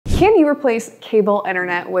Can you replace cable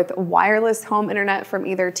internet with wireless home internet from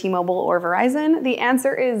either T-Mobile or Verizon? The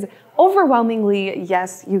answer is overwhelmingly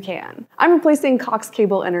yes, you can. I'm replacing Cox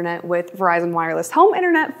cable internet with Verizon wireless home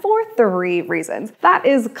internet for 3 reasons. That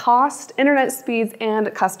is cost, internet speeds,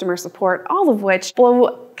 and customer support, all of which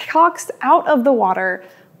blow Cox out of the water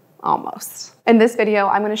almost. In this video,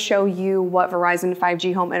 I'm going to show you what Verizon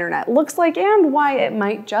 5G home internet looks like and why it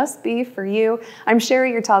might just be for you. I'm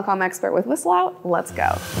Sherry, your telecom expert with WhistleOut. Let's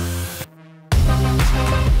go.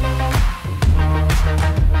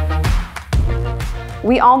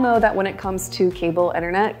 We all know that when it comes to cable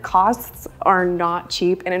internet, costs are not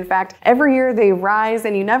cheap. And in fact, every year they rise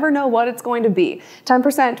and you never know what it's going to be.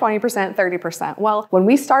 10%, 20%, 30%. Well, when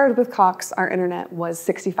we started with Cox, our internet was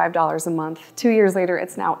 $65 a month. 2 years later,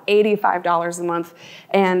 it's now $85 a month.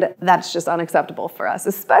 And that's just unacceptable for us,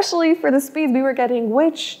 especially for the speeds we were getting,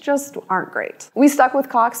 which just aren't great. We stuck with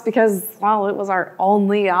Cox because, well, it was our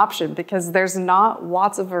only option because there's not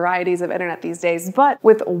lots of varieties of internet these days. But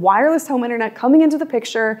with wireless home internet coming into the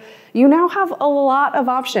picture, you now have a lot of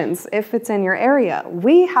options if it's in your area.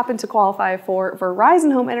 We happen to qualify for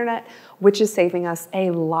Verizon home internet, which is saving us a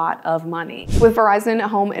lot of money. With Verizon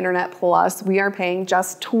Home Internet Plus, we are paying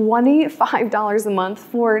just $25 a month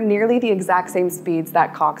for nearly the exact same speeds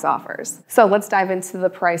that Cox offers. So let's dive into the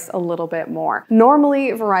price a little bit more.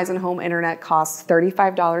 Normally, Verizon Home Internet costs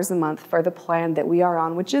 $35 a month for the plan that we are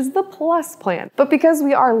on, which is the Plus plan. But because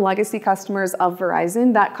we are legacy customers of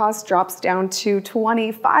Verizon, that cost drops down to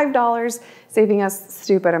 $25, saving us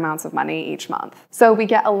stupid amounts of money each month. So we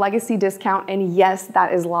get a legacy discount, and yes,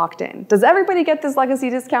 that is locked in. Does everybody get this legacy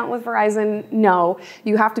discount with Verizon? No.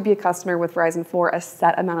 You have to be a customer with Verizon for a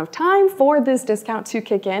set amount of time for this discount to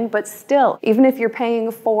kick in, but still, even if you're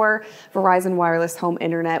paying for Verizon wireless home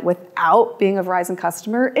internet without being a Verizon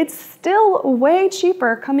customer, it's still way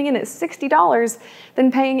cheaper, coming in at $60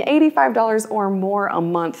 than paying $85 or more a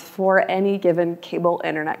month for any given cable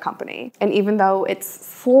internet company. And even though it's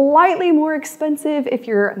slightly more expensive if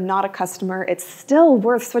you're not a customer, it's still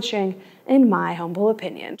worth switching in my humble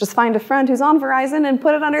opinion. Just find a friend who's on Verizon and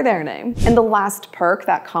put it under their name. And the last perk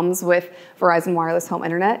that comes with Verizon wireless home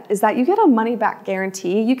internet is that you get a money back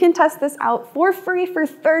guarantee. You can test this out for free for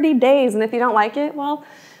 30 days. And if you don't like it, well,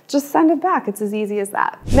 just send it back. It's as easy as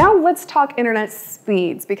that. Now let's talk internet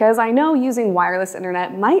speeds, because I know using wireless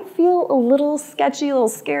internet might feel a little sketchy, a little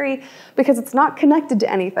scary, because it's not connected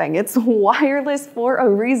to anything. It's wireless for a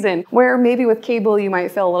reason, where maybe with cable you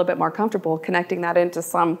might feel a little bit more comfortable connecting that into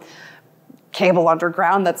some cable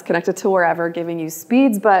underground that's connected to wherever, giving you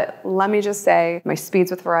speeds. But let me just say, my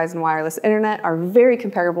speeds with Verizon wireless internet are very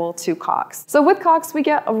comparable to Cox. So with Cox, we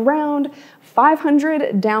get around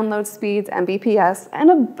 500 download speeds Mbps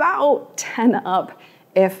and about 10 up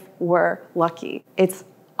if we're lucky. It's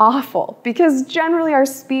awful because generally our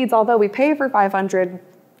speeds, although we pay for 500,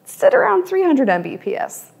 sit around 300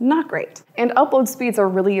 Mbps. Not great. And upload speeds are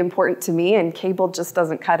really important to me, and cable just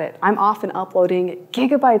doesn't cut it. I'm often uploading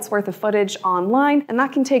gigabytes worth of footage online, and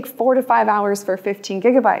that can take 4 to 5 hours for 15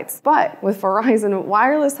 gigabytes. But with Verizon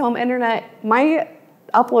wireless home internet, my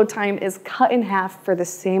upload time is cut in half for the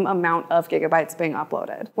same amount of gigabytes being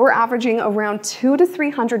uploaded. We're averaging around 200 to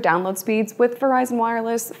 300 download speeds with Verizon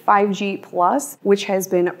Wireless 5G Plus, which has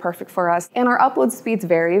been perfect for us. And our upload speeds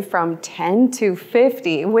vary from 10 to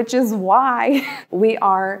 50, which is why we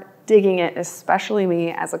are digging it, especially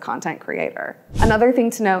me as a content creator. Another thing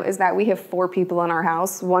to note is that we have 4 people in our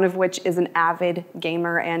house, one of which is an avid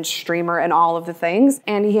gamer and streamer and all of the things,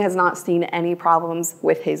 and he has not seen any problems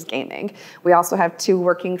with his gaming. We also have 2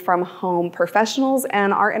 working from home professionals,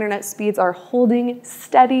 and our internet speeds are holding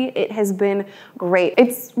steady. It has been great.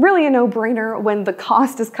 It's really a no-brainer when the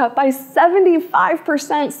cost is cut by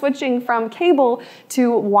 75% switching from cable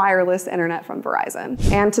to wireless internet from Verizon.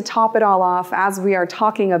 And to top it all off, as we are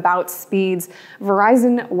talking about speeds,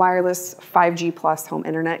 Verizon wireless 5G Plus home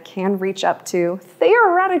internet can reach up to,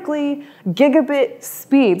 theoretically, gigabit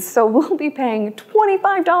speeds. So we'll be paying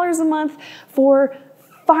 $25 a month for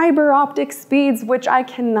fiber optic speeds, which I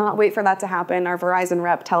cannot wait for that to happen. Our Verizon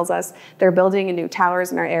rep tells us they're building new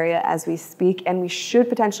towers in our area as we speak, and we should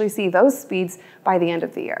potentially see those speeds by the end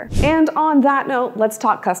of the year. And on that note, let's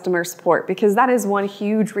talk customer support, because that is one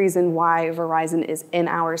huge reason why Verizon is in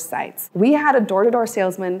our sights. We had a door-to-door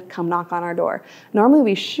salesman come knock on our door. Normally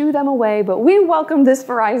we shoo them away, but we welcome this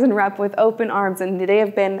Verizon rep with open arms, and they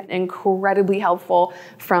have been incredibly helpful,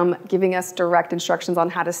 from giving us direct instructions on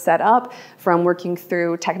how to set up, from working through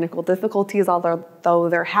through technical difficulties, although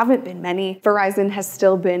there haven't been many, Verizon has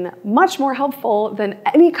still been much more helpful than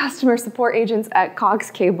any customer support agents at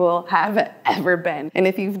Cox Cable have ever been. And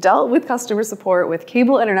if you've dealt with customer support with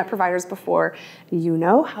cable internet providers before, you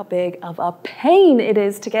know how big of a pain it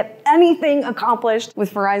is to get anything accomplished.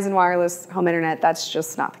 With Verizon Wireless Home Internet, that's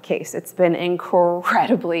just not the case. It's been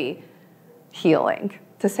incredibly healing,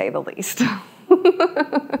 to say the least.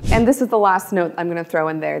 And this is the last note I'm gonna throw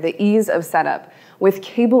in there, the ease of setup. With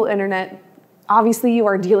cable internet, obviously you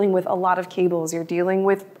are dealing with a lot of cables. You're dealing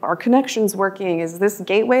with, are connections working? Is this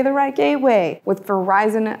gateway the right gateway? With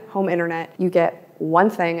Verizon Home Internet, you get one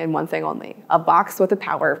thing and one thing only, a box with a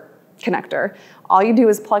power connector. All you do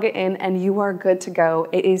is plug it in and you are good to go.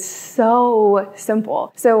 It is so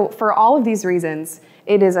simple. So for all of these reasons,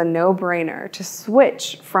 it is a no-brainer to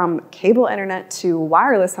switch from cable internet to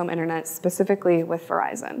wireless home internet, specifically with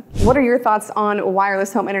Verizon. What are your thoughts on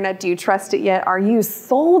wireless home internet? Do you trust it yet? Are you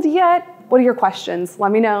sold yet? What are your questions?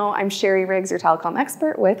 Let me know. I'm Sherry Riggs, your telecom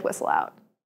expert with WhistleOut.